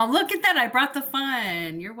Oh, look at that. I brought the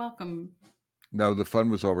fun. You're welcome. No, the fun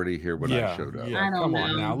was already here when I showed up. I don't Come know.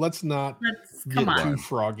 on now. Let's not Come get on. too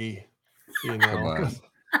froggy. You Come know, on.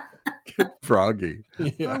 Get froggy.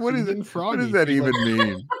 yeah, What is getting it? froggy. What does that She's even like,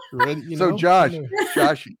 mean? ready, you So know, Josh,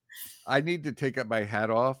 kinda- I need to take up my hat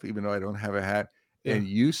off, even though I don't have a hat. Yeah. And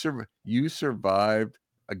you survived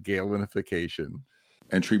a Galenification.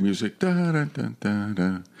 Entry music. Da, da, da, da,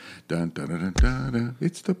 da, da, da, da, da, da.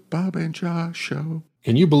 It's the Bob and Josh Show.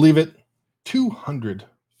 Can you believe it?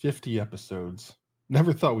 250 episodes.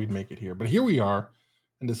 Never thought we'd make it here, but here we are.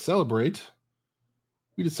 And to celebrate,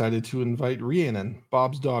 we decided to invite Rhiannon,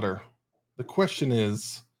 Bob's daughter. The question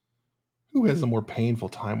is, who has a more painful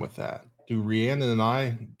time with that? Do Rhiannon and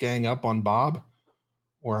I gang up on Bob?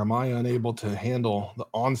 Or am I unable to handle the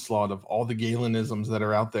onslaught of all the Galenisms that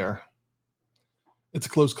are out there? It's a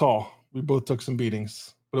close call. We both took some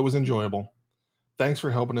beatings, but it was enjoyable. Thanks for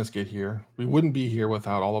helping us get here. We wouldn't be here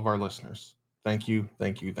without all of our listeners. Thank you,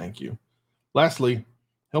 thank you, thank you. Lastly,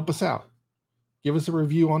 help us out. Give us a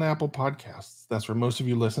review on Apple Podcasts. That's where most of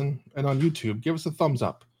you listen. And on YouTube, give us a thumbs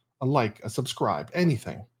up, a like, a subscribe,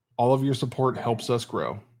 anything. All of your support helps us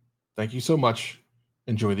grow. Thank you so much.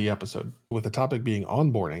 Enjoy the episode. With the topic being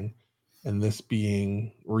onboarding, and this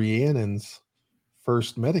being Rhiannon's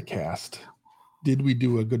first Metacast, did we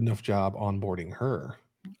do a good enough job onboarding her?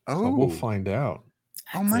 Oh, So we'll find out.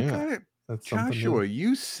 Oh my Yeah, God. That's something Joshua, new.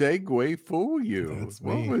 you segue fool you. That's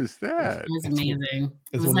What me. was that? It was It's- amazing. It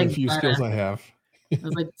It's was one like of the few butter. skills I have. It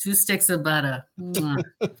was like 2 sticks of butter. Mwah.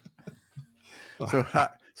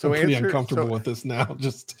 So I'm pretty uncomfortable with this now.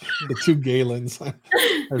 Just the two Galens.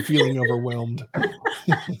 I'm feeling overwhelmed.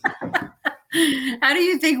 How do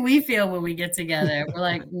you think we feel when we get together? We're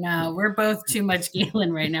like, no, we're both too much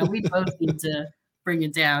Galen right now. We both need to bring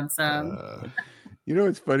it down some. You know,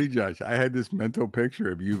 it's funny, Josh. I had this mental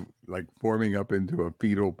picture of you like forming up into a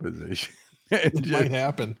fetal position. It might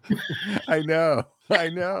happen. I know. We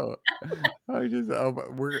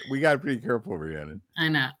got to be careful, Rhiannon. I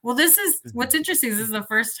know. Well, this is what's interesting. This is the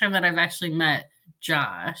first time that I've actually met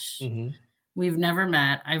Josh. Mm-hmm. We've never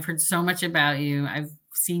met. I've heard so much about you. I've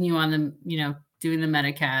seen you on the, doing the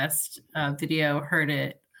Metacast video, heard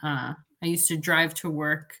it. I used to drive to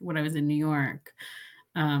work when I was in New York.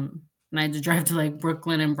 And I had to drive to like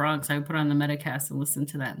Brooklyn and Bronx. I would put on the Metacast and listen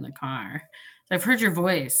to that in the car. So I've heard your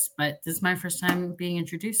voice, but this is my first time being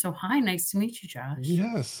introduced. So hi, nice to meet you, Josh.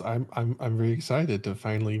 Yes, I'm very excited to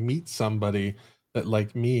finally meet somebody that,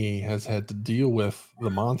 like me, has had to deal with the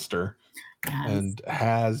monster. Yes. And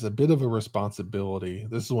has a bit of a responsibility.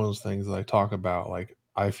 This is one of those things that I talk about. Like,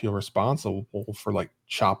 I feel responsible for like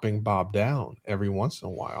chopping Bob down every once in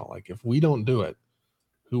a while. Like, if we don't do it,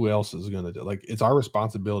 who else is going to do it? Like, it's our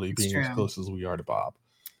responsibility being as close as we are to Bob.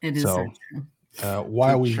 It is so true.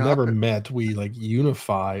 While we've never met, we like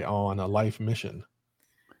unify on a life mission.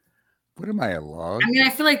 What am I, a log? I mean, I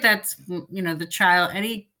feel like that's,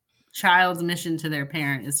 any child's mission to their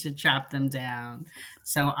parent is to chop them down.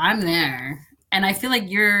 So I'm there, and I feel like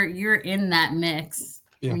you're in that mix.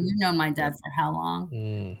 Yeah. I mean, you've known my dad for how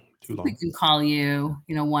long? Too long. We can call you,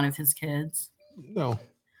 one of his kids. No.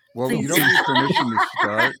 Well, please. You don't need permission to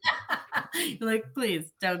start. You're like,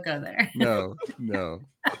 please don't go there. No.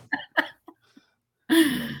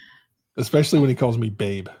 Especially when he calls me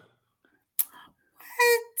babe.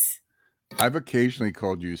 I've occasionally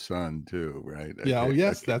called you son too, right? Yeah. Okay,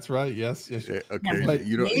 yes, that's right. Yes. Okay. But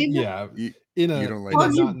you don't. Babe? Yeah. You don't like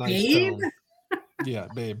called you not nice babe? tone. Yeah,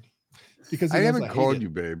 babe. Because I haven't called you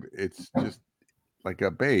babe. It's just like a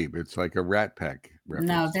babe. It's like a Rat Pack reference.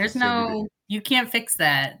 No, there's no. You can't fix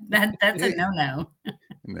that. That's a no.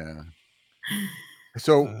 No.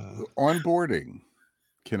 So onboarding.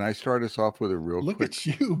 Can I start us off with a real look quick at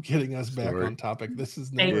you getting us story? back on topic? This is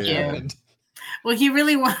Thank never you. happened. Well,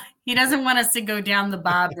 he doesn't want us to go down the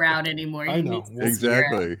Bob route anymore. I know.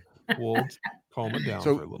 Exactly. We'll calm it down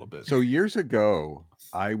for a little bit. So years ago,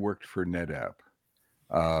 I worked for NetApp.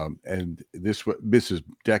 And this is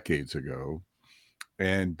decades ago,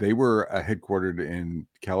 and they were headquartered in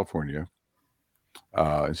California,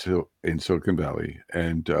 in Silicon Valley,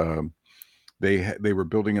 and they were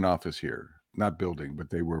building an office here. Not building, but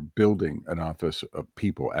they were building an office of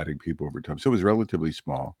people, adding people over time. So it was relatively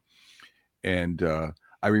small, and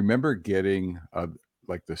I remember getting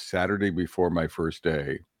like the Saturday before my first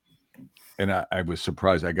day, and I was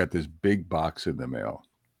surprised. I got this big box in the mail.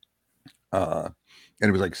 And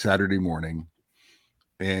it was like Saturday morning,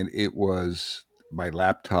 and it was my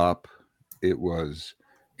laptop. It was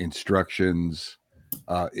instructions.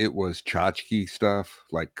 It was tchotchke stuff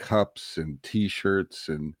like cups and T-shirts,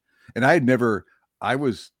 and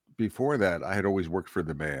before that, I had always worked for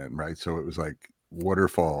the band, right? So it was like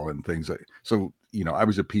waterfall and things like. So I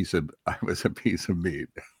was a piece of meat,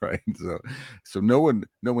 right? So no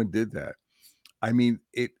one did that. I mean,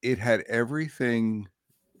 it had everything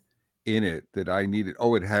in it that I needed.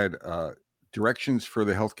 Oh, it had directions for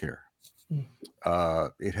the healthcare.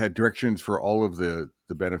 It had directions for all of the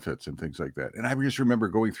benefits and things like that. And I just remember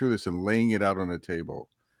going through this and laying it out on a table,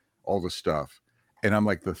 all the stuff. And I'm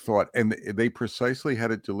like, the thought, and they precisely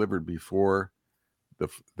had it delivered before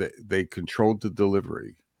they controlled the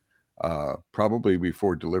delivery. Probably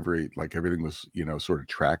before delivery, like everything was, sort of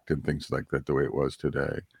tracked and things like that, the way it was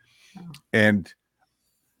today. Oh. And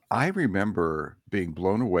I remember being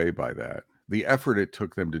blown away by that, the effort it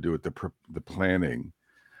took them to do it, the planning.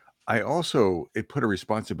 It put a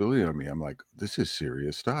responsibility on me. I'm like, this is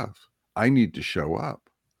serious stuff. I need to show up,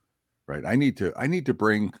 right? I need to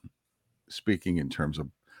bring, speaking in terms of,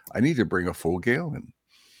 I need to bring a full gallon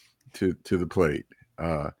to the plate.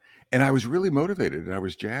 And I was really motivated and I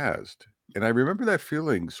was jazzed. And I remember that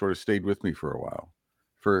feeling sort of stayed with me for a while,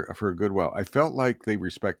 for a good while. I felt like they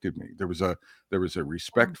respected me. There was a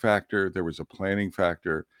respect factor. There was a planning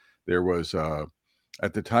factor. There was,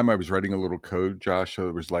 at the time I was writing a little code, Josh. So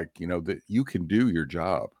it was like, that you can do your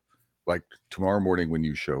job like tomorrow morning when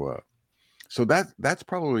you show up. So that's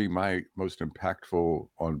probably my most impactful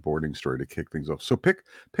onboarding story to kick things off. So pick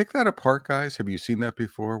that apart, guys. Have you seen that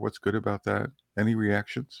before? What's good about that? Any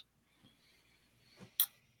reactions?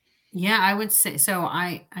 Yeah, I would say so.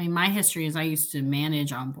 My history is I used to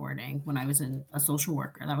manage onboarding when I was a social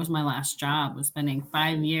worker. That was my last job, was spending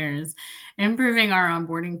 5 years improving our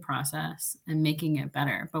onboarding process and making it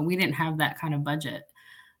better. But we didn't have that kind of budget.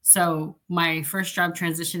 So my first job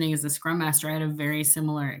transitioning as a scrum master, I had a very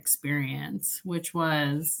similar experience, which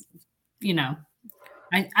was,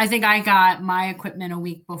 I think I got my equipment a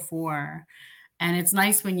week before. And it's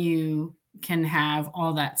nice when you can have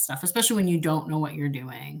all that stuff, especially when you don't know what you're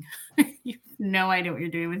doing. You have no idea what you're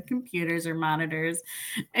doing with computers or monitors.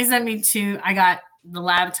 I got the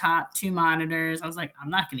laptop, 2 monitors. I was like, I'm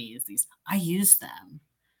not going to use these. I use them.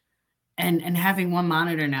 And having one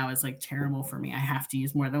monitor now is like terrible for me. I have to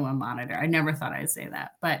use more than one monitor. I never thought I'd say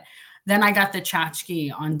that. But then I got the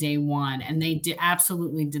tchotchke on day 1, and they did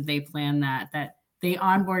they plan that they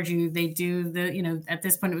onboard you. They do at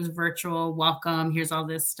this point it was virtual welcome. Here's all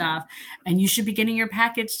this stuff. And you should be getting your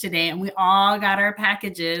package today. And we all got our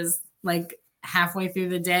packages like halfway through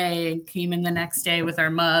the day and came in the next day with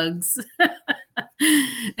our mugs.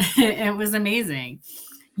 It was amazing.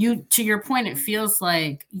 To your point, it feels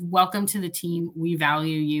like, welcome to the team. We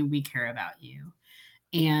value you. We care about you.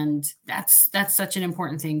 And that's such an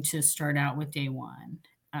important thing to start out with day 1,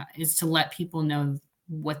 is to let people know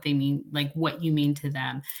what they mean, like what you mean to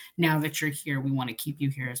them. Now that you're here, we want to keep you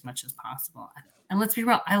here as much as possible. And let's be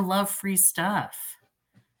real, I love free stuff.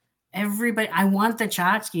 Everybody, I want the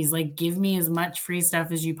tchotchkes. Like, give me as much free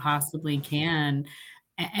stuff as you possibly can.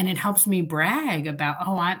 And it helps me brag about,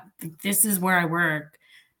 this is where I work.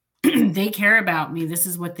 They care about me. This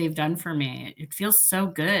is what they've done for me. It feels so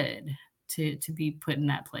good to be put in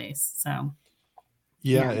that place. So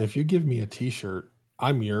yeah, if you give me a t-shirt,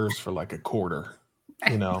 I'm yours for like a quarter.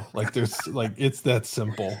 Like there's like, it's that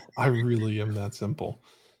simple. I really am that simple.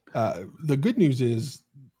 The good news is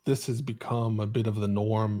this has become a bit of the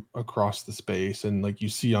norm across the space. And like you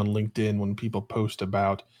see on LinkedIn, when people post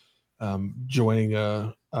about joining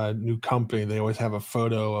a new company, they always have a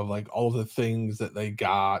photo of like all the things that they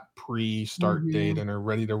got pre-start date and are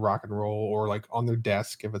ready to rock and roll, or like on their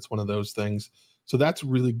desk if it's one of those things. So that's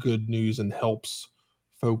really good news and helps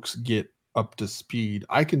folks get up to speed.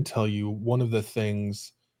 I can tell you one of the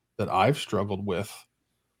things that I've struggled with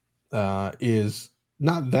is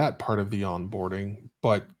not that part of the onboarding,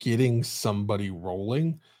 but getting somebody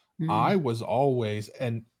rolling. I was always,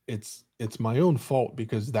 and it's my own fault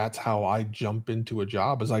because that's how I jump into a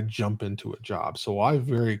job, is I jump into a job. So I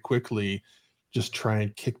very quickly just try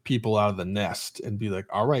and kick people out of the nest and be like,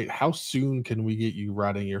 all right, how soon can we get you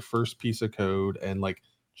writing your first piece of code and like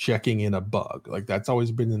checking in a bug? Like that's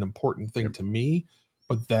always been an important thing to me,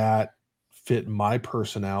 but that fit my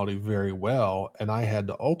personality very well. And I had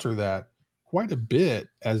to alter that quite a bit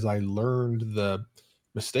as I learned the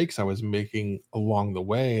mistakes I was making along the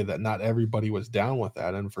way, that not everybody was down with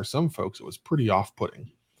that. And for some folks, it was pretty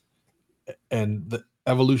off-putting. And the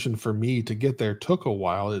evolution for me to get there took a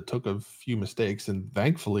while. It took a few mistakes. And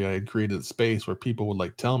thankfully I had created a space where people would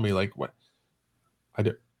like tell me like, what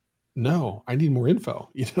no, I need more info,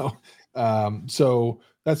 so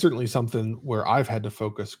that's certainly something where I've had to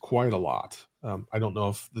focus quite a lot. I don't know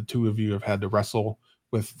if the two of you have had to wrestle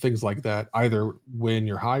with things like that, either when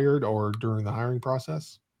you're hired or during the hiring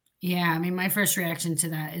process. Yeah, I mean, my first reaction to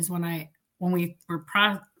that is when when we were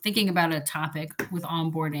thinking about a topic with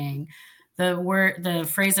onboarding, the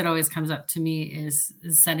phrase that always comes up to me is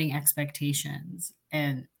setting expectations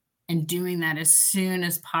and doing that as soon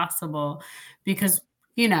as possible, because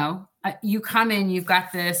you come in, you've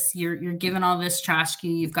got this, you're given all this tchotchke,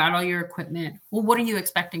 you've got all your equipment. Well, what are you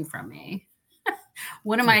expecting from me?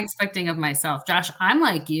 What am I expecting of myself? Josh, I'm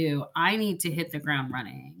like you. I need to hit the ground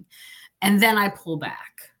running. And then I pull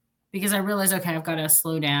back because I realize, okay, I've got to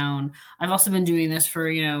slow down. I've also been doing this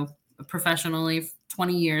for, professionally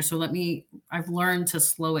 20 years. So I've learned to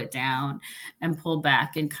slow it down and pull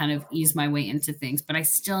back and kind of ease my way into things. But I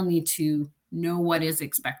still need to know what is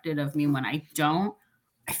expected of me. When I don't,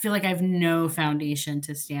 I feel like I have no foundation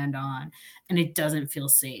to stand on, and it doesn't feel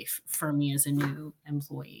safe for me as a new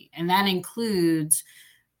employee. And that includes,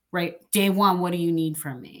 right, day one, what do you need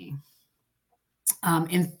from me?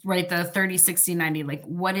 The 30, 60, 90, like,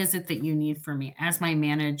 what is it that you need from me as my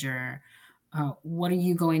manager? What are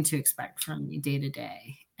you going to expect from me day to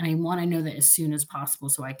day? And I want to know that as soon as possible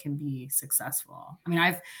so I can be successful. I mean,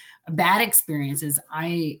 I've bad experiences.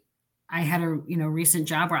 I had a recent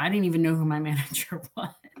job where I didn't even know who my manager was.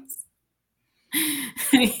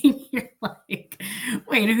 You're like,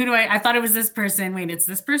 wait, who do I thought it was this person. Wait, it's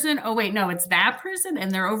this person. Oh, wait, no, it's that person.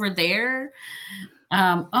 And they're over there.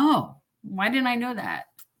 Oh, why didn't I know that?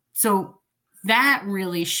 So that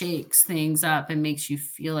really shakes things up and makes you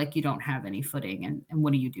feel like you don't have any footing. And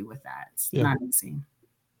what do you do with that? It's not easy.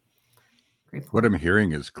 Great point. What I'm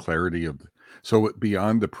hearing is clarity so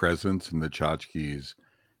beyond the presence and the tchotchkes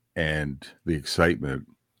and the excitement,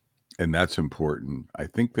 and that's important. I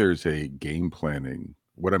think there's a game planning.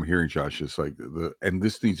 What I'm hearing, Josh, is like and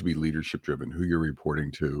this needs to be leadership driven, who you're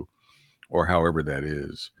reporting to, or however that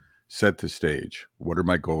is. Set the stage. What are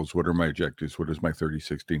my goals? What are my objectives? What is my 30,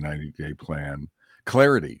 60, 90-day plan?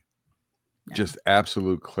 Clarity, just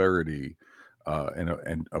absolute clarity,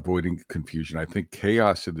 and avoiding confusion. I think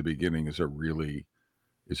chaos in the beginning is a really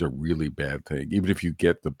bad thing. Even if you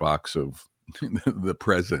get the box of the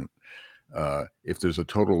present, if there's a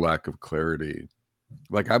total lack of clarity,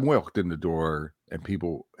 like I walked in the door and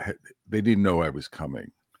people they didn't know I was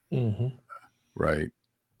coming, right?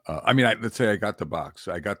 I mean, let's say I got the box,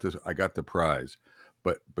 I got the prize,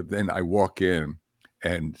 but then I walk in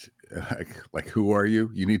and like, who are you?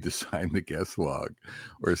 You need to sign the guest log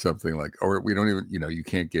or something, like, or we don't even, you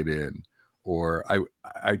can't get in. Or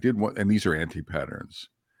I did one, and these are anti-patterns.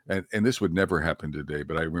 And this would never happen today,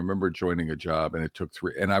 but I remember joining a job and it took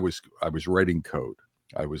and I was writing code.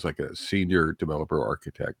 I was like a senior developer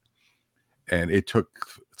architect, and it took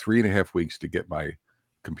 3.5 weeks to get my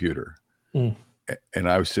computer. And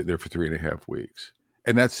I was sitting there for 3.5 weeks,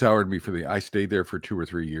 and that soured me I stayed there for 2 or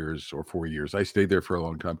 3 years or 4 years. I stayed there for a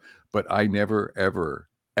long time, but I never, ever,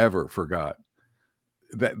 ever forgot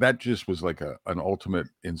that just was like an ultimate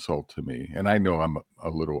insult to me. And I know I'm a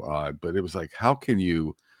little odd, but it was like, how can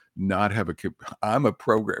you not have I'm a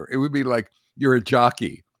programmer. It would be like, you're a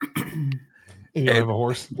jockey. And you don't have a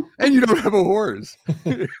horse. And you don't have a horse.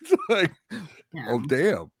 It's like, oh,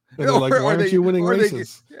 damn. And they're like, why aren't you winning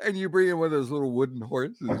races? And you bring in one of those little wooden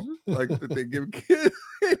horses, like that they give kids,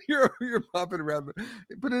 and you're popping around.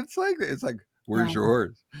 But it's like, where's your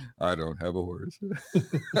horse? I don't have a horse.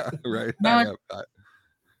 Right? No,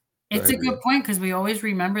 it's a good point, because we always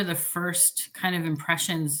remember the first kind of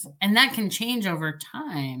impressions, and that can change over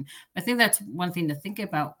time. I think that's one thing to think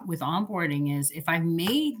about with onboarding is if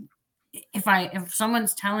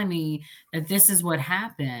someone's telling me that this is what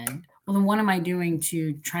happened, well, then what am I doing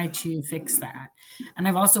to try to fix that? And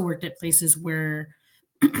I've also worked at places where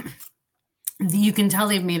you can tell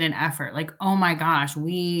they've made an effort, like, oh my gosh,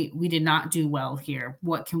 we did not do well here.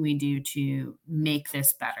 What can we do to make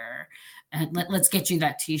this better? And let's get you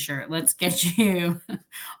that t-shirt. Let's get you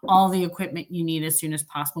all the equipment you need as soon as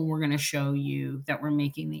possible. We're going to show you that we're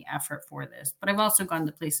making the effort for this. But I've also gone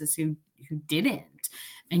to places who didn't.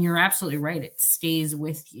 And you're absolutely right. It stays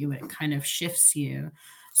with you. It kind of shifts you.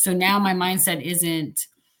 So now my mindset isn't,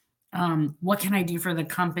 what can I do for the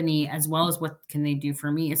company as well as what can they do for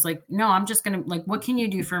me? It's like, no, I'm just going to, like, what can you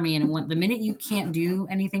do for me? And the minute you can't do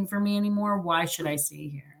anything for me anymore, why should I stay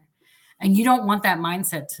here? And you don't want that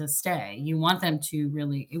mindset to stay. You want them to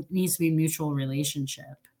really, it needs to be a mutual relationship.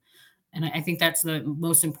 And I think that's the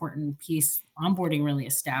most important piece. Onboarding really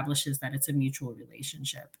establishes that it's a mutual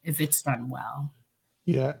relationship if it's done well.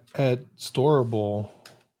 Yeah. At Storable,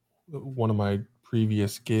 one of my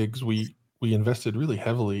previous gigs, we invested really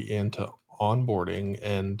heavily into onboarding,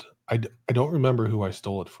 and I don't remember who I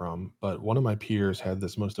stole it from, but one of my peers had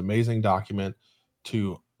this most amazing document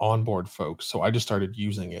to onboard folks. So I just started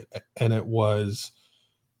using it, and it was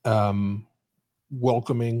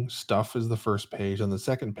welcoming stuff is the first page, and the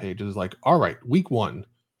second page is like, all right, week 1,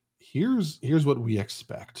 here's what we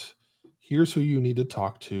expect. Here's who you need to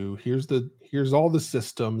talk to. Here's all the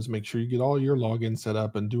systems. Make sure you get all your login set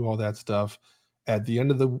up and do all that stuff. At the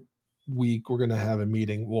end of the week, we're going to have a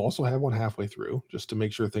meeting. We'll also have one halfway through just to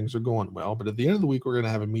make sure things are going well. But at the end of the week, we're going to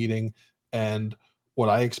have a meeting, and what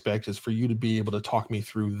I expect is for you to be able to talk me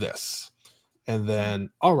through this. And then,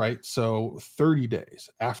 all right, so 30 days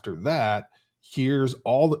after that, here's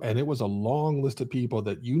and it was a long list of people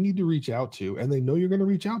that you need to reach out to, and they know you're going to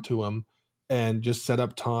reach out to them, and just set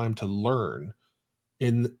up time to learn.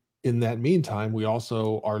 In that meantime, we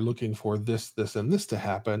also are looking for this, and this to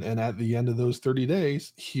happen. And at the end of those 30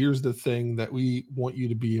 days, here's the thing that we want you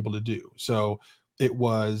to be able to do. So it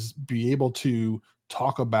was be able to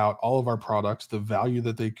talk about all of our products, the value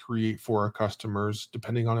that they create for our customers,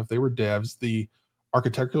 depending on if they were devs, the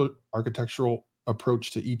architectural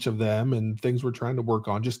approach to each of them, and things we're trying to work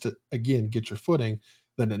on just to, again, get your footing.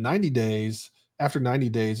 Then at 90 days, after 90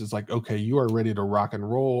 days, it's like, okay, you are ready to rock and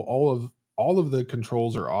roll. All of the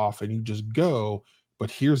controls are off and you just go, but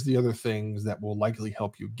here's the other things that will likely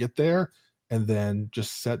help you get there, and then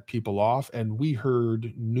just set people off. And we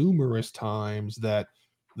heard numerous times that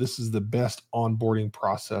this is the best onboarding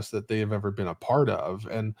process that they have ever been a part of.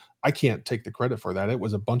 And I can't take the credit for that. It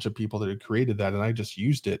was a bunch of people that had created that, and I just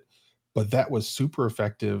used it. But that was super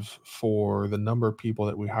effective for the number of people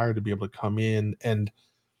that we hired to be able to come in and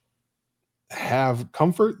have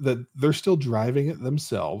comfort that they're still driving it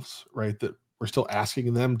themselves, right? That we're still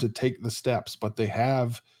asking them to take the steps, but they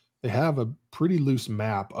have a pretty loose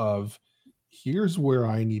map of, here's where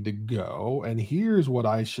I need to go, and here's what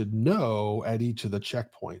I should know at each of the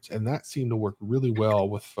checkpoints. And that seemed to work really well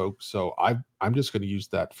with folks. So I'm just going to use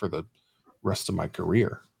that for the rest of my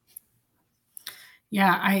career.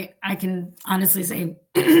 Yeah, I can honestly say,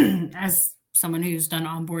 as someone who's done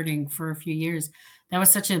onboarding for a few years, that was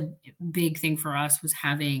such a big thing for us, was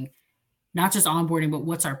having not just onboarding, but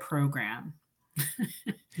what's our program?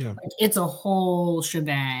 Yeah. Like, it's a whole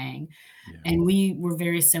shebang. Yeah. And we were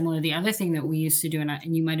very similar. The other thing that we used to do,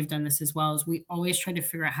 and you might have done this as well, is we always try to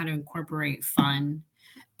figure out how to incorporate fun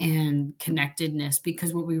and connectedness,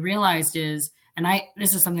 because what we realized is, and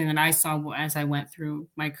this is something that I saw as I went through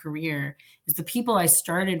my career, is the people I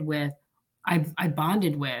started with, I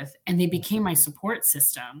bonded with, and they became my support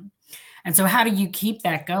system. And so how do you keep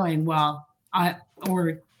that going? Well,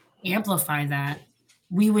 or amplify that?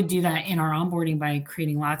 We would do that in our onboarding by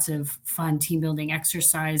creating lots of fun team building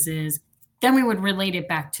exercises. Then we would relate it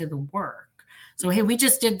back to the work. So, hey, we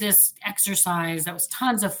just did this exercise. That was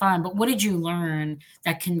tons of fun. But what did you learn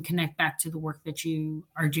that can connect back to the work that you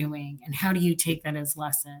are doing? And how do you take that as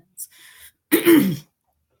lessons?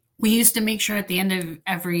 We used to make sure at the end of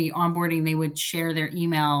every onboarding, they would share their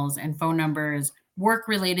emails and phone numbers, work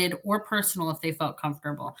related or personal, if they felt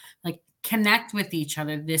comfortable. Like, connect with each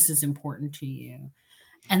other. This is important to you.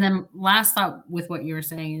 And then last thought with what you were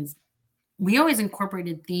saying is, we always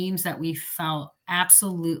incorporated themes that we felt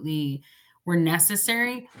absolutely were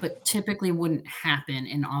necessary, but typically wouldn't happen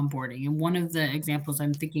in onboarding. And one of the examples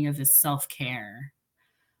I'm thinking of is self-care.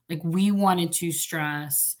 Like, we wanted to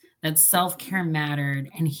stress that self-care mattered,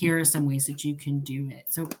 and here are some ways that you can do it.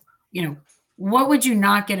 So, what would you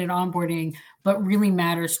not get at onboarding, but really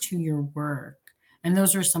matters to your work? And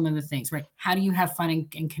those are some of the things, right? How do you have fun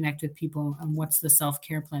and connect with people? And what's the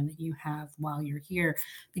self-care plan that you have while you're here?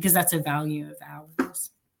 Because that's a value of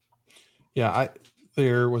ours. Yeah,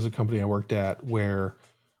 there was a company I worked at where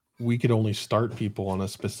we could only start people on a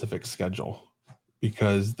specific schedule,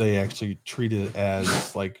 because they actually treat it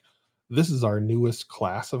as like, this is our newest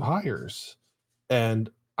class of hires. And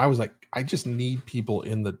I was like, I just need people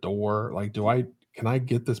in the door. Like, can I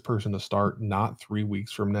get this person to start not 3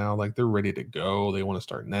 weeks from now? Like, they're ready to go. They want to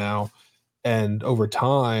start now. And over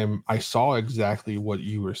time, I saw exactly what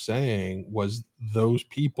you were saying, was those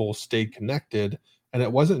people stayed connected. And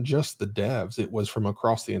it wasn't just the devs, it was from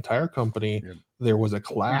across the entire company. Yep. There was a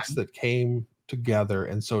class that came together.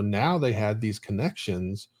 And so now they had these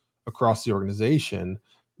connections across the organization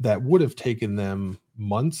that would have taken them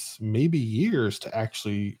months, maybe years, to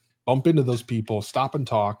actually bump into those people, stop and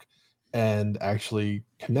talk, and actually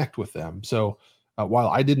connect with them. So while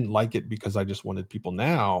I didn't like it because I just wanted people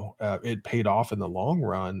now, it paid off in the long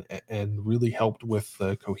run and really helped with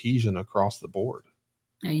the cohesion across the board.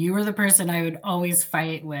 Now, you were the person I would always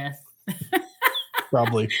fight with.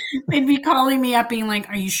 Probably. They'd be calling me up being like,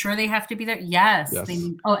 are you sure they have to be there? Yes. Yes.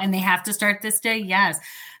 And they have to start this day? Yes.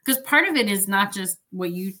 Because part of it is not just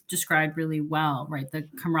what you described really well, right? The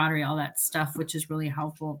camaraderie, all that stuff, which is really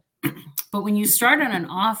helpful. But when you start on an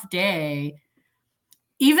off day,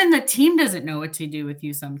 even the team doesn't know what to do with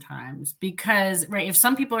you sometimes, because right, if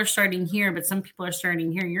some people are starting here but some people are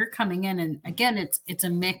starting here, you're coming in, and again, it's a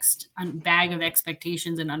mixed bag of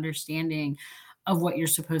expectations and understanding of what you're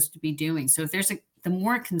supposed to be doing. So if the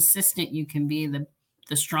more consistent you can be,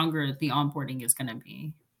 the stronger the onboarding is going to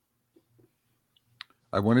be.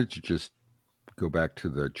 I wanted to just go back to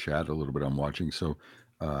the chat a little bit. I'm watching. So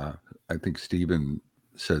I think Stephen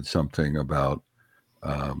said something about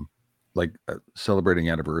celebrating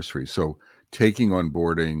anniversaries. So taking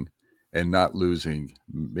onboarding and not losing,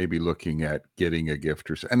 maybe looking at getting a gift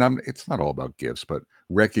it's not all about gifts, but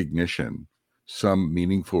recognition, some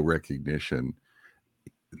meaningful recognition,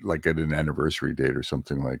 like at an anniversary date or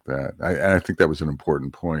something like that. I think that was an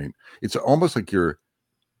important point. It's almost like the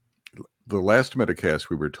last Metacast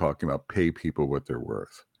we were talking about, pay people what they're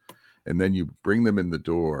worth. And then you bring them in the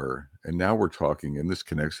door, and now we're talking, and this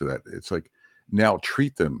connects to that. It's like, now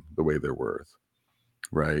treat them the way they're worth,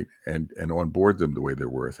 right? And onboard them the way they're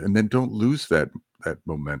worth. And then don't lose that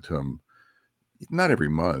momentum, not every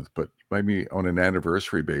month, but maybe on an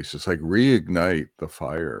anniversary basis, like reignite the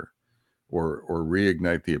fire or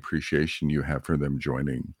reignite the appreciation you have for them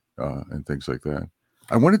joining and things like that.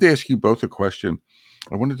 I wanted to ask you both a question.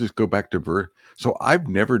 I wanted to just go back to so I've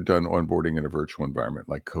never done onboarding in a virtual environment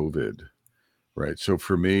like COVID, right? So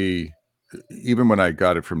for me, even when I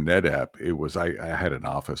got it from NetApp, it was I had an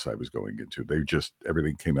office I was going into.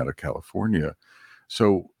 Everything came out of California.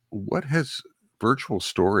 So what has virtual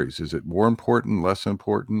stories? Is it more important, less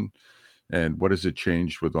important? And what has it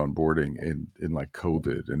changed with onboarding in like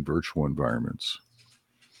COVID and virtual environments?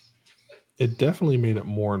 It definitely made it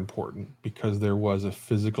more important because there was a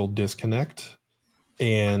physical disconnect,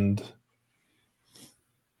 and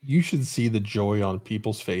you should see the joy on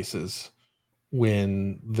people's faces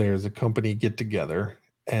when there's a company get together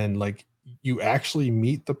and like you actually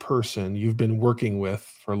meet the person you've been working with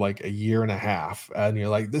for like a year and a half, and you're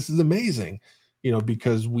like, this is amazing,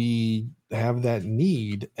 because we have that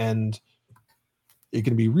need, and it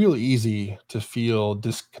can be really easy to feel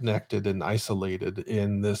disconnected and isolated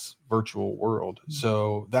in this virtual world.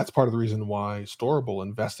 So that's part of the reason why Storable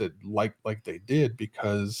invested like they did,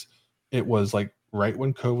 because it was like right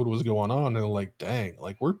when COVID was going on, and they're like, dang,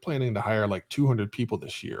 like we're planning to hire like 200 people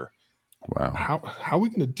this year. Wow. How are we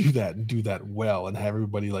going to do that and do that well and have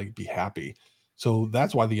everybody like be happy? So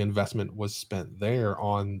that's why the investment was spent there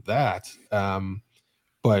on that.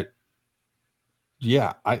 But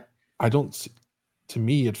yeah, I don't see, to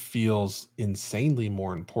me, it feels insanely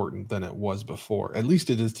more important than it was before. At least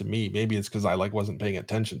it is to me. Maybe it's because I wasn't paying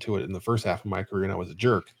attention to it in the first half of my career and I was a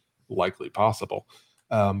jerk, likely possible.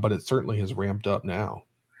 But it certainly has ramped up now.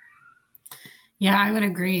 Yeah, I would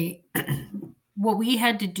agree. What we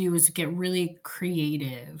had to do was get really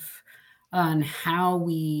creative on how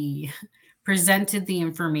we presented the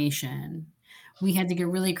information. We had to get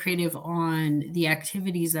really creative on the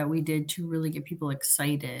activities that we did to really get people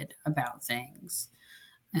excited about things.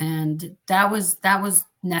 And that was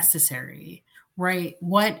necessary, right?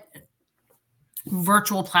 What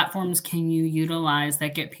virtual platforms can you utilize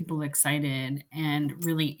that get people excited and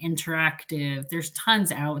really interactive? There's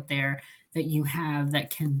tons out there that you have that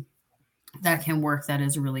can work, that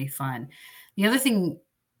is really fun. The other thing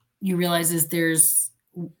you realize is there's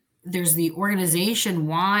the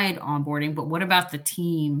organization-wide onboarding, but what about the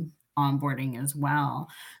team onboarding as well?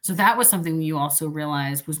 So that was something you also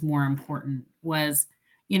realized was more important, was,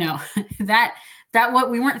 that what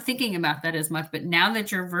we weren't thinking about that as much, but now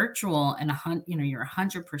that you're virtual and you're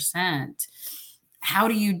 100%, how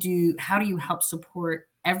do you help support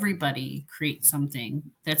everybody create something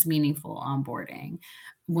that's meaningful onboarding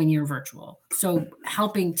when you're virtual? So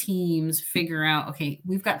helping teams figure out, okay,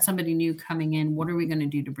 we've got somebody new coming in. What are we going to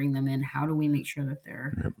do to bring them in? How do we make sure that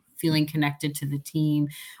they're feeling connected to the team?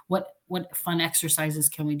 What fun exercises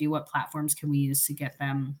can we do? What platforms can we use to get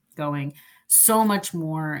them going? So much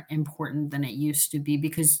more important than it used to be,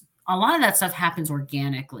 because a lot of that stuff happens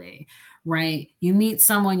organically, right? You meet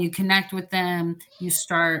someone, you connect with them,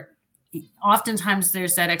 oftentimes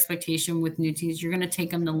there's that expectation with new teams. You're going to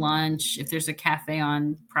take them to lunch. If there's a cafe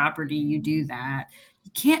on property, you do that.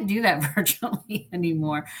 You can't do that virtually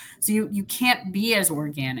anymore. So you can't be as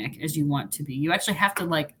organic as you want to be. You actually have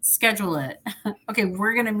to schedule it. Okay,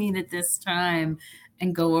 we're going to meet at this time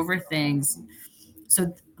and go over things.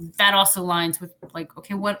 So that also aligns with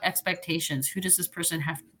okay, what expectations? Who does this person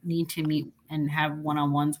need to meet and have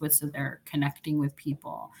one-on-ones with, so they're connecting with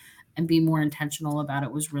people? And be more intentional about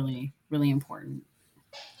it was really, really important.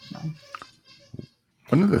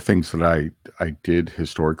 One of the things that I did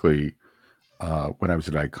historically when I was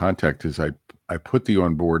at iContact is I put the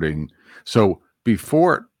onboarding. So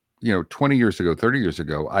before 20 years ago, 30 years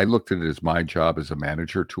ago, I looked at it as my job as a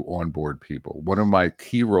manager to onboard people. One of my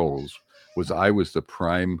key roles was I was the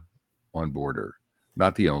prime onboarder,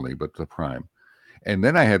 not the only, but the prime. And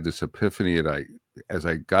then I had this epiphany as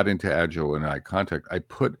I got into Agile and eye contact,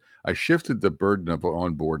 I shifted the burden of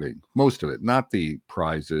onboarding, most of it, not the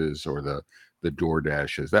prizes or the door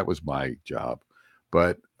dashes. That was my job.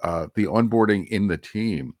 But the onboarding in the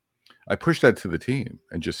team, I pushed that to the team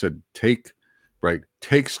and just said, take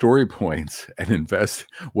story points and invest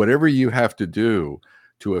whatever you have to do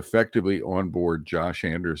to effectively onboard Josh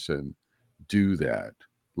Anderson. Do that.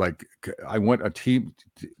 Like, I want a team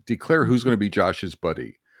to declare who's going to be Josh's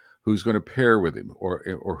buddy, who's going to pair with him, or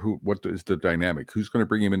what is the dynamic, who's going to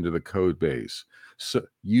bring him into the code base. So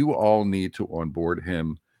you all need to onboard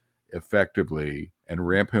him effectively and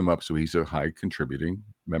ramp him up so he's a high contributing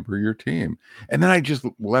member of your team. And then I just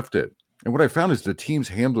left it. And what I found is the teams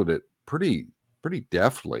handled it pretty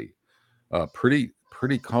deftly, pretty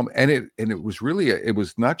calm. And it was really it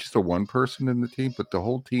was not just a one person in the team, but the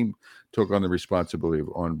whole team took on the responsibility of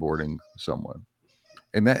onboarding someone,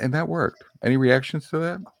 and that worked. Any reactions to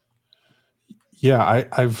that? Yeah,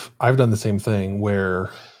 I've done the same thing where,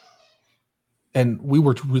 and we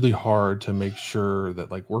worked really hard to make sure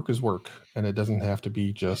that like work is work, and it doesn't have to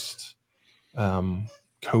be just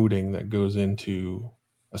coding that goes into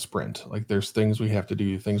a sprint. Like there's things we have to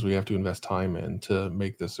do, things we have to invest time in to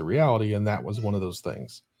make this a reality, and that was one of those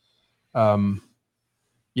things.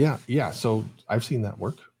 Yeah. So I've seen that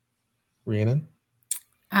work. Rhiannon?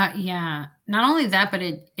 Yeah. Not only that, but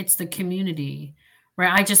it's the community. Where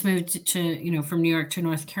I just moved to, from New York to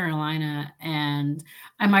North Carolina, and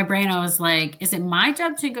in my brain I was like, is it my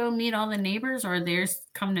job to go meet all the neighbors, or theirs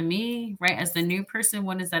come to me, right? As the new person,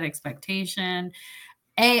 what is that expectation?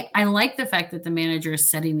 I like the fact that the manager is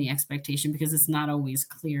setting the expectation, because it's not always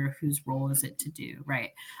clear whose role is it to do,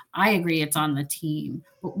 right? I agree it's on the team,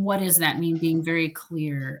 but what does that mean? Being very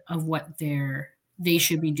clear of what they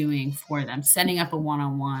should be doing for them, setting up a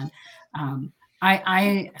one-on-one.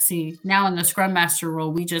 I see now in the Scrum Master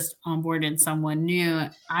role, we just onboarded someone new.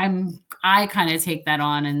 I kind of take that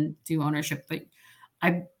on and do ownership, but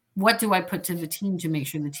what do I put to the team to make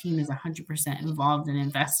sure the team is 100% involved and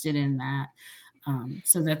invested in that,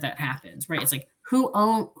 so that happens, right? It's like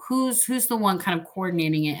who's the one kind of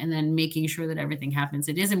coordinating it and then making sure that everything happens.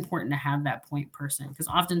 It is important to have that point person, because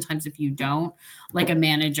oftentimes if you don't, like a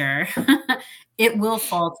manager, it will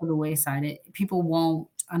fall to the wayside. People won't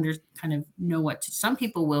kind of know what to. Some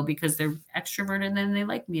people will, because they're extroverted and they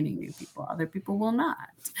like meeting new people. Other people will not.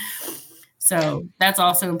 So that's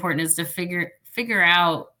also important, is to figure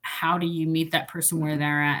out how do you meet that person where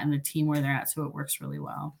they're at and the team where they're at, so it works really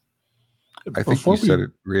well. I think you said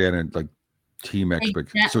it, Rhiannon, like team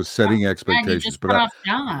expectations. So setting expectations. You just cut off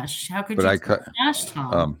Josh. How could you cut Josh,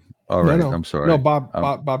 Tom? All right. No. I'm sorry. No,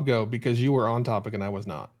 Bob, go, because you were on topic and I was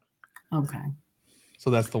not. Okay. So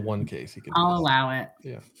that's the one case you can. I'll allow it.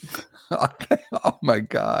 Yeah. Okay. Oh my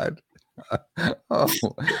God. Oh,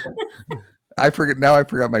 I forget. Now I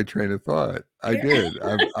forgot my train of thought. I did.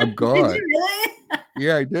 I'm gone. Did you really?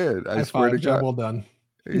 Yeah, I did. I swear to God. Well done.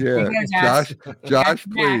 Yeah, Josh,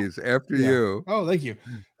 please, after you. Oh, thank you.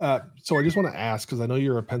 So I just want to ask, because I know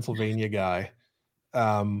you're a Pennsylvania guy.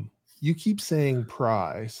 You keep saying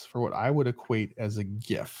prize for what I would equate as a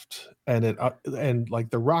gift, and like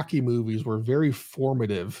the Rocky movies were very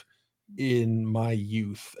formative in my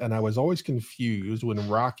youth, and I was always confused when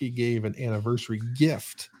Rocky gave an anniversary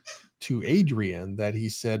gift to Adrian that he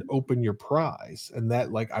said, "Open your prize," and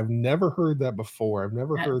that, like, I've never heard that before. I've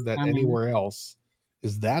never heard that anywhere else.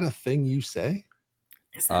 Is that a thing you say?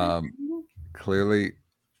 Clearly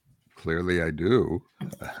I do.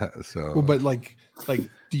 So, well, but like,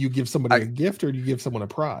 do you give somebody a gift, or do you give someone a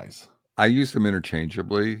prize? I use them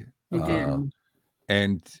interchangeably. And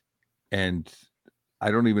I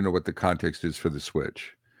don't even know what the context is for the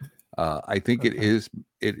switch. I think it is.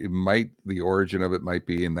 It might, the origin of it might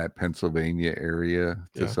be in that Pennsylvania area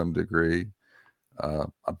to some degree,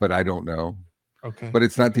 but I don't know. Okay. But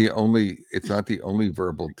it's not the only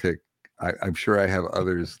verbal tick. I'm sure I have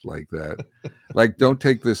others like that. Like, don't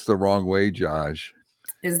take this the wrong way, Josh.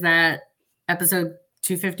 Is that episode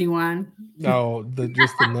 251? No, the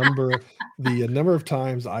number of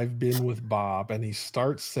times I've been with Bob and he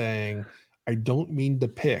starts saying, "I don't mean to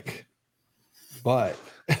pick," but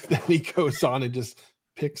then he goes on and just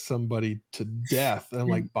picks somebody to death. And I'm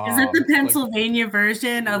like, Bob, is it the Pennsylvania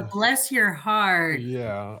version of "Bless Your Heart"?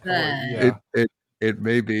 Yeah. It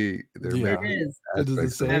may be. There may be. It is the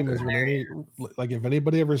same as when if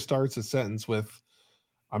anybody ever starts a sentence with,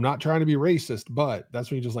 "I'm not trying to be racist," but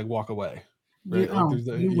that's when you just like walk away. You right? Like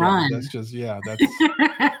there's you yeah, run. that's just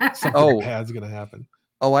that's something Oh, bad's gonna happen.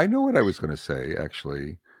 oh, I know what I was going to say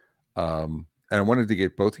actually, and I wanted to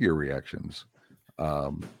get both of your reactions.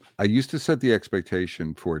 Um, I used to set the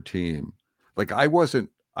expectation for a team. Like I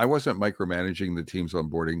wasn't micromanaging the team's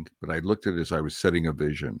onboarding, but I looked at it as I was setting a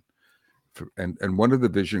vision. And one of the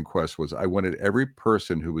vision quests was I wanted every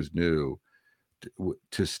person who was new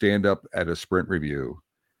to stand up at a sprint review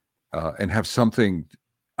and have something.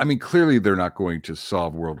 I mean, clearly they're not going to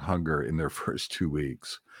solve world hunger in their first 2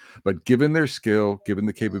 weeks, but given their skill, given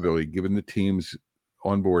the capability, given the team's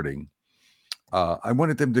onboarding, I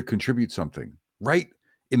wanted them to contribute something right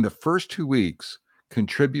in the first 2 weeks,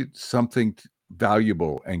 contribute something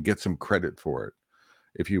valuable and get some credit for it,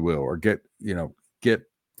 if you will, or get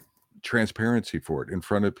transparency for it in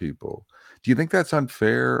front of people. Do you think that's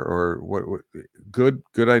unfair or what good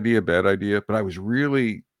idea, bad idea? But I was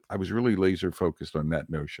really laser focused on that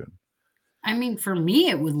notion. I mean, for me,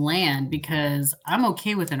 it would land because I'm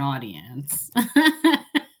okay with an audience.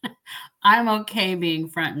 I'm okay being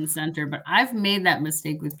front and center, but I've made that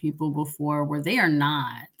mistake with people before where they are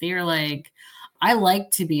not. They are like, I like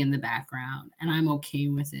to be in the background and I'm okay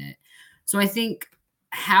with it. So I think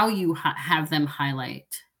how you have them highlight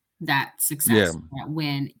that Yeah. success, that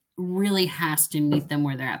win, really has to meet them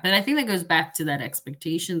where they're at. But I think that goes back to that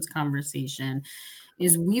expectations conversation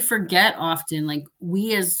is we forget often, like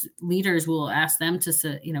we as leaders will ask them to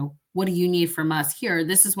say, what do you need from us here?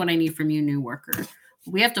 This is what I need from you, new worker.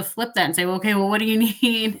 We have to flip that and say, well, okay, well, what do you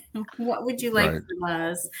need? What would you like Right. from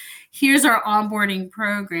us? Here's our onboarding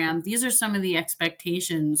program. These are some of the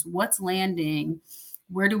expectations. What's landing?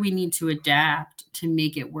 Where do we need to adapt to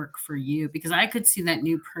make it work for you? Because I could see that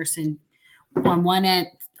new person on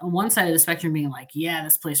one side of the spectrum being like, yeah,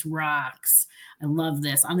 this place rocks. I love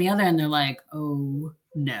this. On the other end, they're like, oh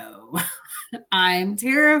no, I'm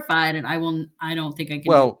terrified and I don't think I can do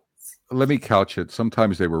Well, let me couch it.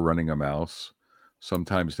 Sometimes they were running a mouse.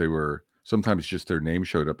 Sometimes just their name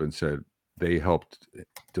showed up and said they helped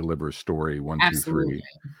deliver story one, two, absolutely. three,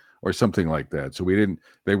 or something like that. So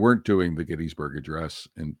they weren't doing the Gettysburg Address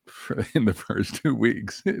in the first 2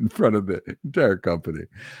 weeks in front of the entire company.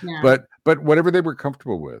 Yeah. But whatever they were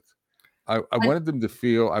comfortable with. I I, wanted them to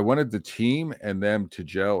feel, I wanted the team and them to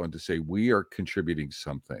gel and to say, we are contributing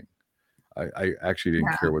something. I actually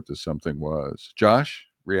didn't yeah. care what the something was. Josh,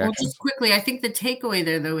 Well, just reactions? quickly, I think the takeaway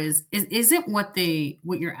there though is isn't what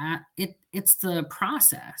you're at. It's the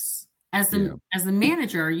process. Yeah. As the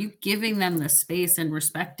manager, are you giving them the space and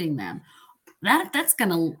respecting them? That's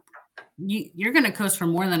gonna you're gonna coast for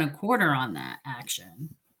more than a quarter on that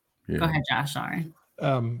action. Go Yeah. ahead, Josh. Sorry.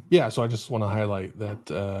 Yeah, so I just want to highlight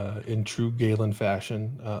that in true Galen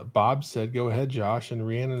fashion, Bob said, "Go ahead, Josh," and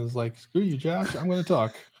Rhiannon is like, "Screw you, Josh. I'm going to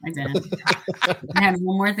talk." I did. I had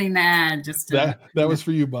one more thing to add. Just to, that was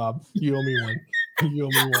for you, Bob. You owe me one. You owe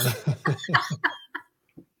me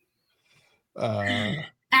one.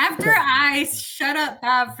 after I shut up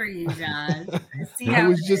Bob for you, Josh. I see I how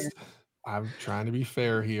was it just, is. I'm trying to be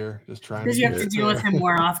fair here. Just trying to Because you be have to deal with fair. him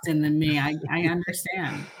more often than me. I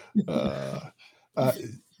understand.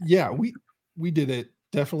 Yeah, we did it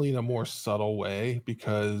definitely in a more subtle way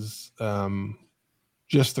because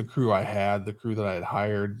just the crew I had, the crew that I had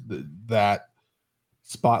hired, that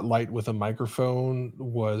spotlight with a microphone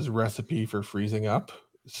was recipe for freezing up.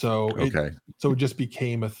 So Okay. it just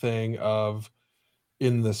became a thing of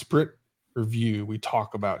in the sprint review, we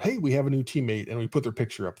talk about, hey, we have a new teammate, and we put their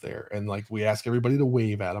picture up there, and like we ask everybody to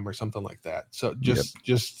wave at them or something like that. So Yep.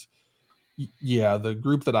 just yeah, the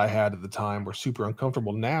group that I had at the time were super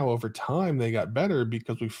uncomfortable. Now over time they got better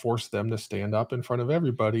because we forced them to stand up in front of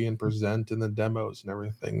everybody and present in the demos and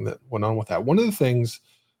everything that went on with that. One of the things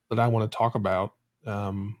that I want to talk about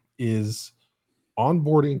is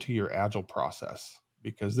onboarding to your agile process,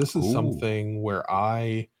 because this is Ooh. something where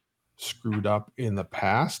I screwed up in the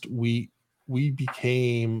past. We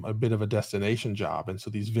became a bit of a destination job, and so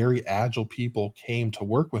these very agile people came to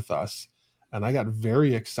work with us, and I got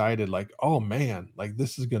very excited, like, oh man, like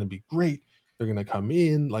this is going to be great. They're going to come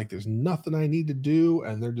in like there's nothing I need to do,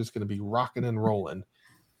 and they're just going to be rocking and rolling.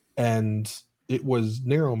 And it was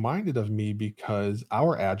narrow-minded of me because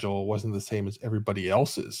our agile wasn't the same as everybody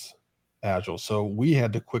else's agile. So we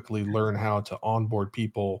had to quickly learn how to onboard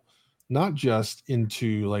people, not just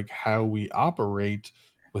into like how we operate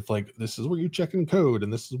with like, this is where you check in code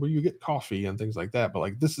and this is where you get coffee and things like that, but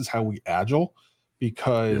like this is how we agile. Yep.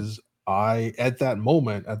 Because I, at that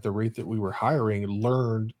moment, at the rate that we were hiring,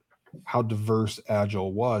 learned how diverse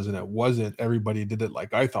agile was, and it wasn't everybody did it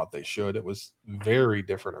like I thought they should. It was very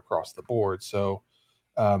different across the board. So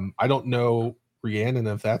I don't know Rhiannon,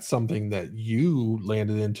 if that's something that you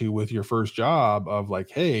landed into with your first job of like,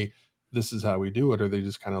 hey, this is how we do it, or they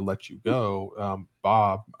just kind of let you go.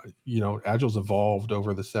 Bob, Agile's evolved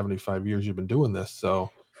over the 75 years you've been doing this.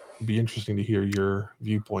 So it'd be interesting to hear your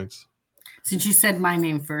viewpoints. Since you said my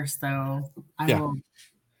name first, though, Yeah.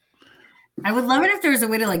 I would love it if there was a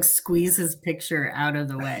way to like squeeze his picture out of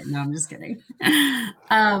the way. No, I'm just kidding.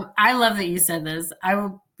 I love that you said this. I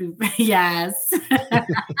will be, yes.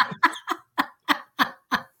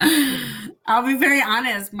 I'll be very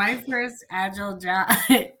honest. My first Agile job,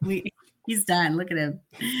 he's done. Look at him.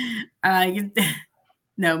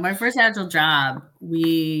 No, my first Agile job,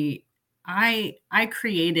 I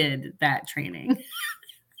created that training.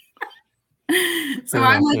 So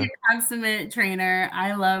I'm like a consummate trainer.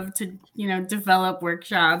 I love to, develop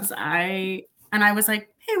workshops. And I was like,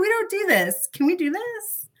 hey, we don't do this. Can we do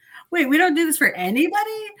this? Wait, we don't do this for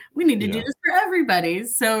anybody? We need to do this for everybody.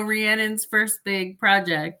 So Rhiannon's first big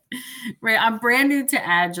project, right? I'm brand new to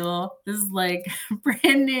Agile. This is like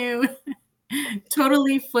brand new,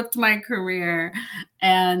 totally flipped my career.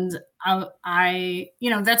 And I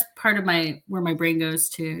that's part of where my brain goes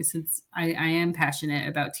to, since I am passionate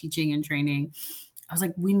about teaching and training. I was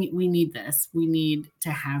like, we need this. We need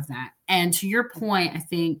to have that. And to your point, I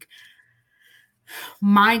think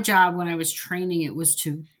my job when I was training, it was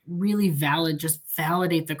to really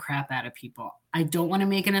validate the crap out of people. I don't want to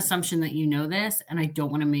make an assumption that you know this, and I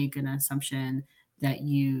don't want to make an assumption that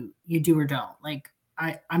you do or don't. Like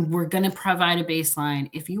we're going to provide a baseline.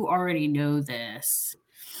 If you already know this,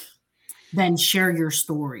 then share your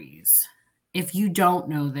stories. If you don't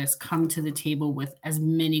know this, come to the table with as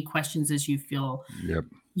many questions as you feel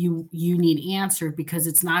you need answered, because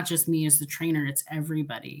it's not just me as the trainer, it's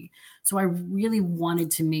everybody. So I really wanted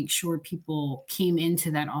to make sure people came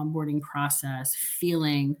into that onboarding process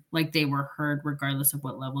feeling like they were heard, regardless of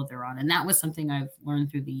what level they're on. And that was something I've learned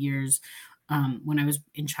through the years. When I was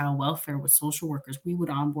in child welfare with social workers, we would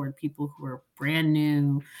onboard people who were brand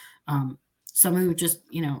new, some who just,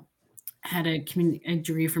 had a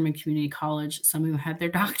degree from a community college, some who had their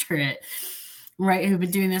doctorate, right, who've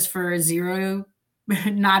been doing this for zero,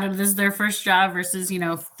 not this is their first job versus,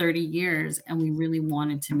 30 years. And we really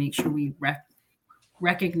wanted to make sure we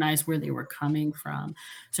recognize where they were coming from.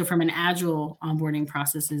 So from an Agile onboarding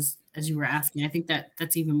process, as you were asking, I think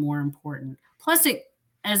that's even more important. Plus,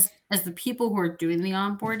 as the people who are doing the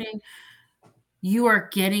onboarding, you are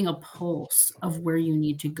getting a pulse of where you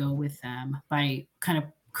need to go with them by kind of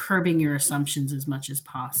curbing your assumptions as much as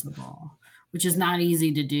possible, which is not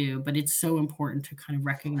easy to do, but it's so important to kind of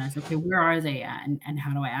recognize, okay, where are they at, and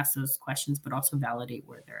how do I ask those questions, but also validate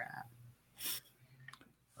where they're at.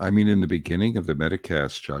 I mean, in the beginning of the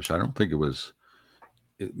Metacast, Josh, I don't think it was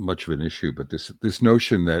much of an issue, but this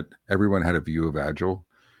notion that everyone had a view of Agile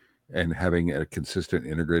and having a consistent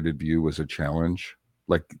integrated view was a challenge,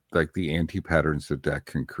 like the anti-patterns that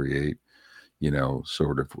can create.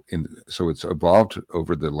 So it's evolved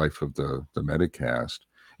over the life of the Metacast.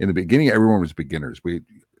 In the beginning, everyone was beginners.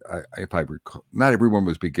 If I recall, not everyone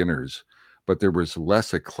was beginners, but there was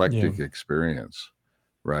less eclectic experience,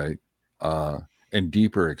 right? And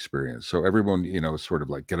deeper experience. So everyone, sort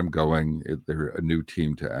of like get them going. They're a new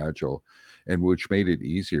team to Agile, and which made it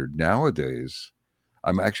easier. Nowadays,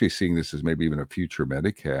 I'm actually seeing this as maybe even a future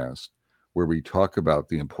Metacast where we talk about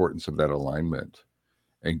the importance of that alignment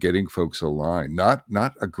and getting folks aligned, not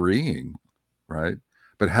agreeing, right?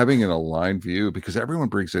 But having an aligned view, because everyone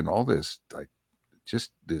brings in all this, like,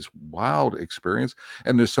 just this wild experience.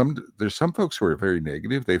 And there's some folks who are very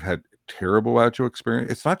negative. They've had terrible Agile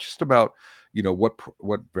experience. It's not just about,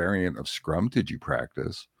 what variant of Scrum did you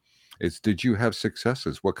practice? It's, did you have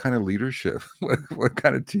successes? What kind of leadership? What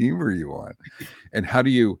kind of team are you on? And how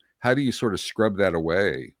do you sort of scrub that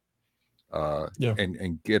away?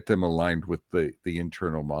 And get them aligned with the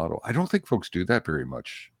internal model. I don't think folks do that very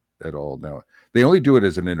much at all now. They only do it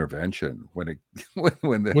as an intervention when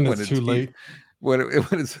it's too late. When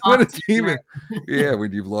a team,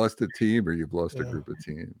 when you've lost a team or you've lost a group of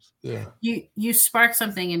teams. Yeah, you sparked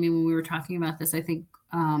something. I mean, when we were talking about this, I think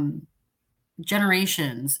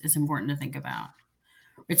generations is important to think about.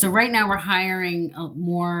 Right? So right now we're hiring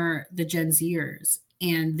more the Gen Zers,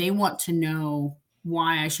 and they want to know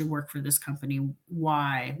why I should work for this company.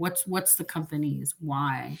 Why? What's the company's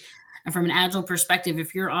why? And from an Agile perspective,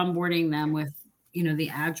 if you're onboarding them with, the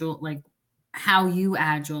Agile, like how you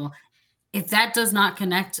Agile, if that does not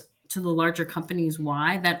connect to the larger company's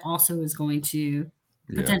why, that also is going to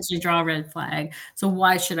potentially draw a red flag. So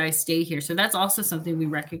why should I stay here? So that's also something we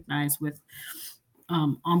recognize with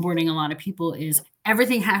onboarding a lot of people is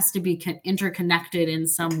everything has to be interconnected in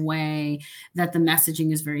some way, that the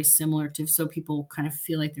messaging is very similar to, so people kind of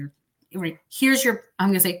feel like they're right. Here's your, I'm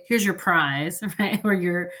going to say, here's your prize, right?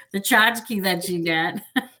 Or the tchotchke that you get.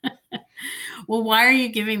 Well, why are you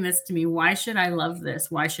giving this to me? Why should I love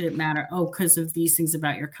this? Why should it matter? Oh, because of these things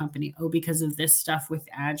about your company. Oh, because of this stuff with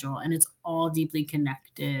Agile. And it's all deeply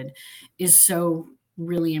connected, is so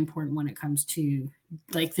really important when it comes to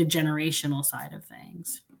like the generational side of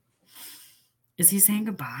things. Is he saying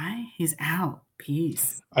goodbye? He's out.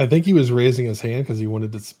 Peace. I think he was raising his hand because he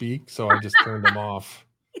wanted to speak, so I just turned him off.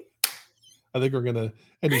 I think we're gonna,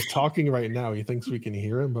 and he's talking right now. He thinks we can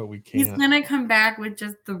hear him, but we can't. He's gonna come back with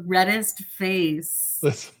just the reddest face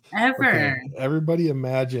ever. Okay. Everybody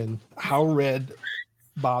imagine how red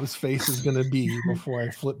Bob's face is gonna be before I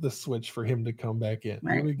flip the switch for him to come back in.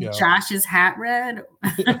 Right. Here we go. Josh's hat red.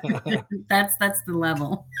 That's the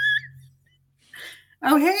level.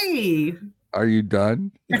 Oh, hey. Are you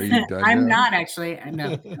done? Are you done? I'm not actually. I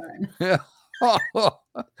know.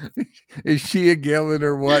 Is she a Galen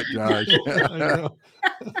or what, Josh? I know.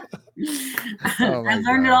 I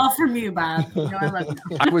learned it all from you, Bob. You know, I love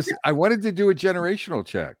you. I wanted to do a generational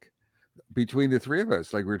check between the three of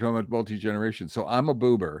us, like we were talking about multi-generation. So I'm a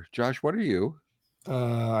boomer. Josh, what are you?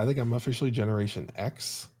 I think I'm officially Generation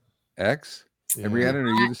X. X? Yeah. And Rhiannon,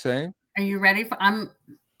 are you the same? Are you ready for?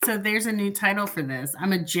 So there's a new title for this.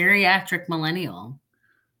 I'm a geriatric millennial.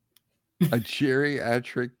 A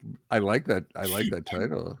geriatric. I like that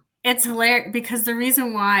title. It's hilarious because the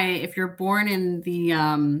reason why, if you're born in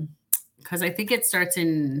the because I think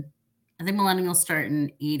millennials start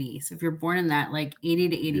in 80. So if you're born in that like 80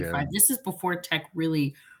 to 85, this is before tech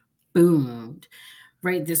really boomed,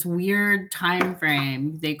 right? This weird time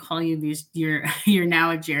frame. They call you you're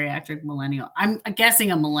now a geriatric millennial. I'm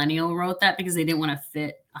guessing a millennial wrote that because they didn't want to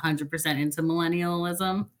fit 100% into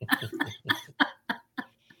millennialism.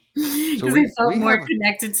 Because they felt more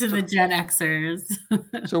connected to the Gen Xers.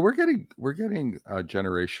 So we're getting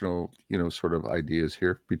generational, sort of ideas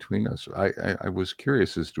here between us. I was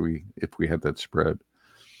curious as to if we had that spread.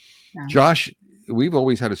 Yeah. Josh, we've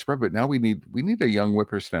always had a spread, but now we need a young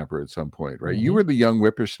whippersnapper at some point, right? Mm-hmm. You were the young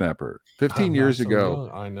whippersnapper 15 years ago.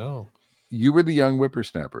 Young. I know. You were the young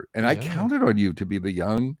whippersnapper, and I counted on you to be the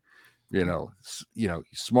young.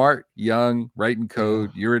 Smart, young, writing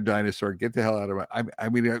code. You're a dinosaur. Get the hell out of my. I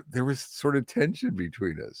mean, there was sort of tension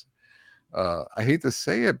between us. I hate to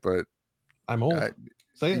say it, but I'm old.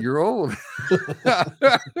 Say it. You're old.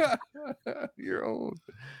 You're old.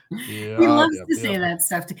 Yeah, he loves to say that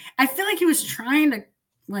stuff. I feel like he was trying to,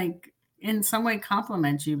 like, in some way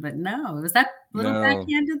compliment you, but no. Was that little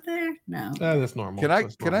backhanded there? No. That's normal.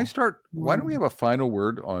 Can I start? Why don't we have a final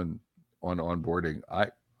word on onboarding?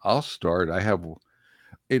 I'll start.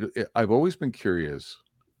 I've always been curious.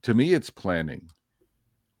 To me, it's planning.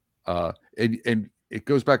 And it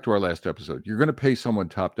goes back to our last episode. You're going to pay someone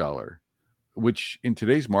top dollar, which in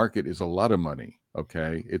today's market is a lot of money.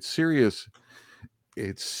 Okay. It's serious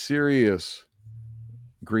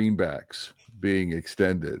greenbacks being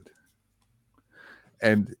extended.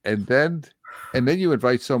 And then you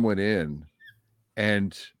invite someone in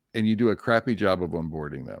and you do a crappy job of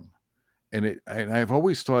onboarding them. And I've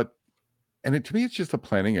always thought, to me, it's just a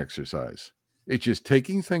planning exercise. It's just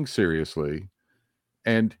taking things seriously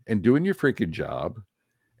and doing your freaking job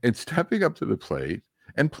and stepping up to the plate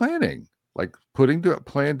and planning, like putting a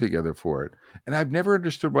plan together for it. And I've never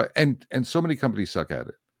understood why, and so many companies suck at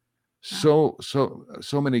it. So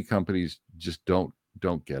many companies just don't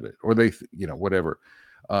get it, or they, whatever.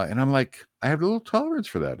 And I'm like, I have a little tolerance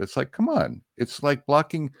for that. It's like, come on. It's like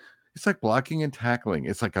blocking and tackling.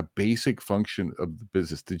 It's like a basic function of the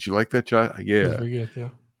business. Did you like that, Josh? Yeah.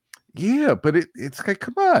 Yeah, but it's like,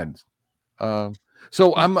 come on.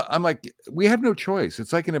 So I'm like, we have no choice.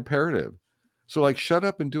 It's like an imperative. So like, shut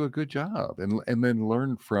up and do a good job, and then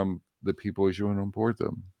learn from the people as you want to onboard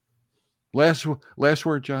them. Last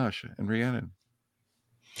word, Josh and Rhiannon.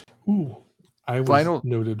 Ooh, I was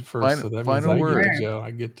noted first, so that means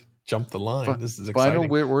I get to jump the line. This is exciting.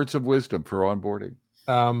 Final words of wisdom for onboarding.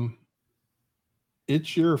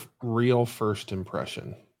 It's your real first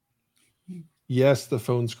impression. Yes, the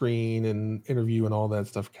phone screen and interview and all that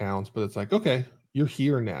stuff counts, but it's like, okay, you're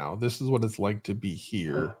here now. This is what it's like to be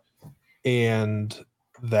here. And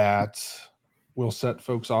that will set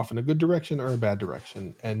folks off in a good direction or a bad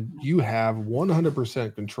direction. And you have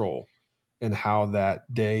 100% control in how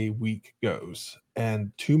that day, week goes.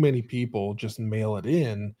 And too many people just mail it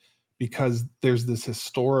in because there's this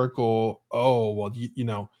historical,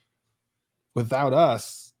 without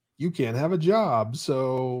us, you can't have a job.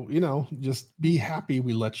 So, just be happy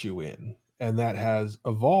we let you in. And that has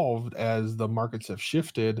evolved as the markets have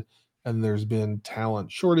shifted and there's been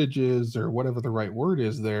talent shortages or whatever the right word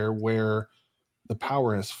is there, where the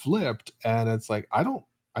power has flipped and it's like, I don't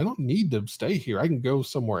need to stay here. I can go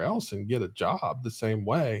somewhere else and get a job the same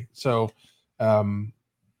way. So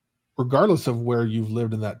regardless of where you've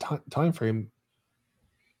lived in that time frame,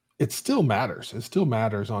 it still matters. It still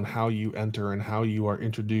matters on how you enter and how you are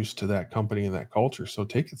introduced to that company and that culture. So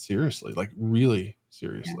take it seriously, like really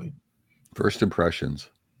seriously. First impressions.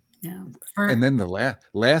 Yeah. And then the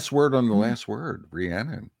last word on the last word,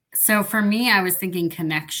 Rhiannon. So for me, I was thinking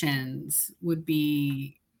connections would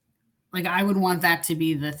be, like, I would want that to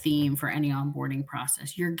be the theme for any onboarding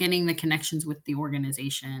process. You're getting the connections with the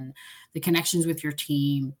organization, the connections with your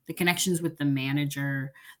team, the connections with the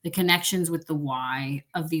manager, the connections with the why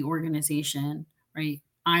of the organization, right?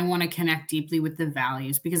 I want to connect deeply with the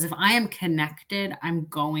values, because if I am connected, I'm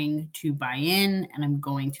going to buy in and I'm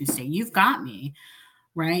going to say, you've got me,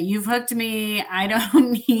 right? You've hooked me. I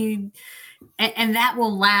don't need, and that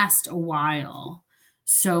will last a while.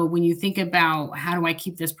 So when you think about how do I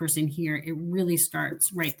keep this person here, it really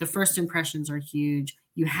starts, right? The first impressions are huge.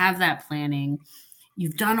 You have that planning.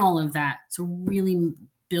 You've done all of that. So really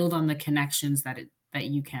build on the connections that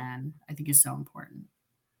you can, I think is so important.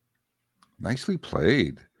 Nicely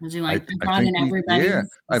played. Would you like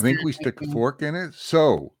I think we stick a fork in it.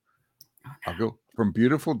 So I'll go from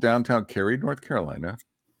beautiful downtown Cary, North Carolina.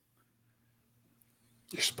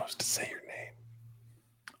 You're supposed to say your name.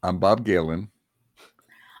 I'm Bob Galen.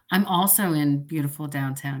 I'm also in beautiful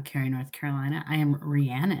downtown Cary, North Carolina. I am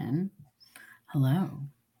Rhiannon. Hello.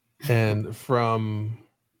 And from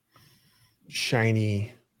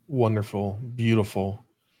shiny, wonderful, beautiful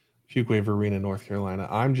Fuquay Arena, North Carolina,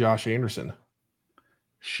 I'm Josh Anderson.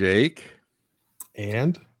 Shake.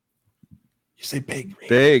 And you say bake.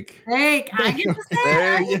 Bake. I get to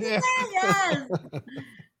say it. Yes.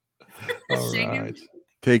 All right.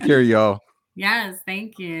 Take care, y'all. Yes,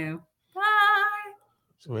 thank you. Bye.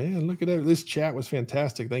 So, man, look at that. This chat was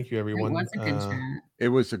fantastic. Thank you, everyone. It was a good chat. It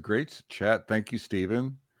was a great chat. Thank you,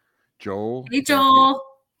 Stephen. Joel. Hey, Joel.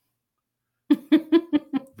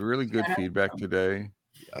 Really good feedback today.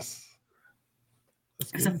 Yes.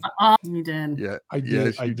 You did. Yeah, I did.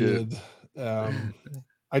 Yes, I did.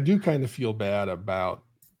 I do kind of feel bad about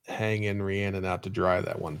hanging Rhiannon out to dry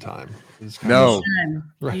that one time. No,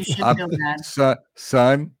 you should feel bad.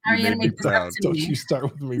 Son, how are you gonna make this up to Don't me? You start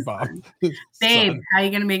with me, Bob. Babe, how are you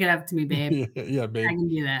gonna make it up to me, babe? Yeah, babe. I can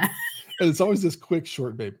do that. And it's always this quick,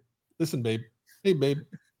 short, babe. Listen, babe. Hey, babe.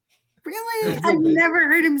 Really? I've never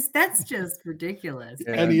heard him. That's just ridiculous.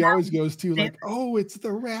 Yeah. And he always goes to like, oh, it's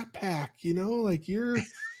the Rat Pack, like you're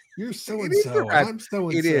so and so. I'm so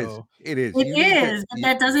and so. It is. It is, but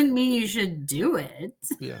that doesn't mean you should do it.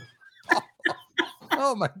 Yeah.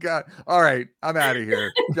 Oh my God. All right. I'm out of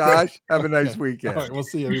here. Josh, have a nice weekend. All right. We'll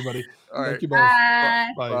see everybody. All right. Thank you both. Bye.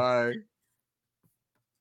 Bye.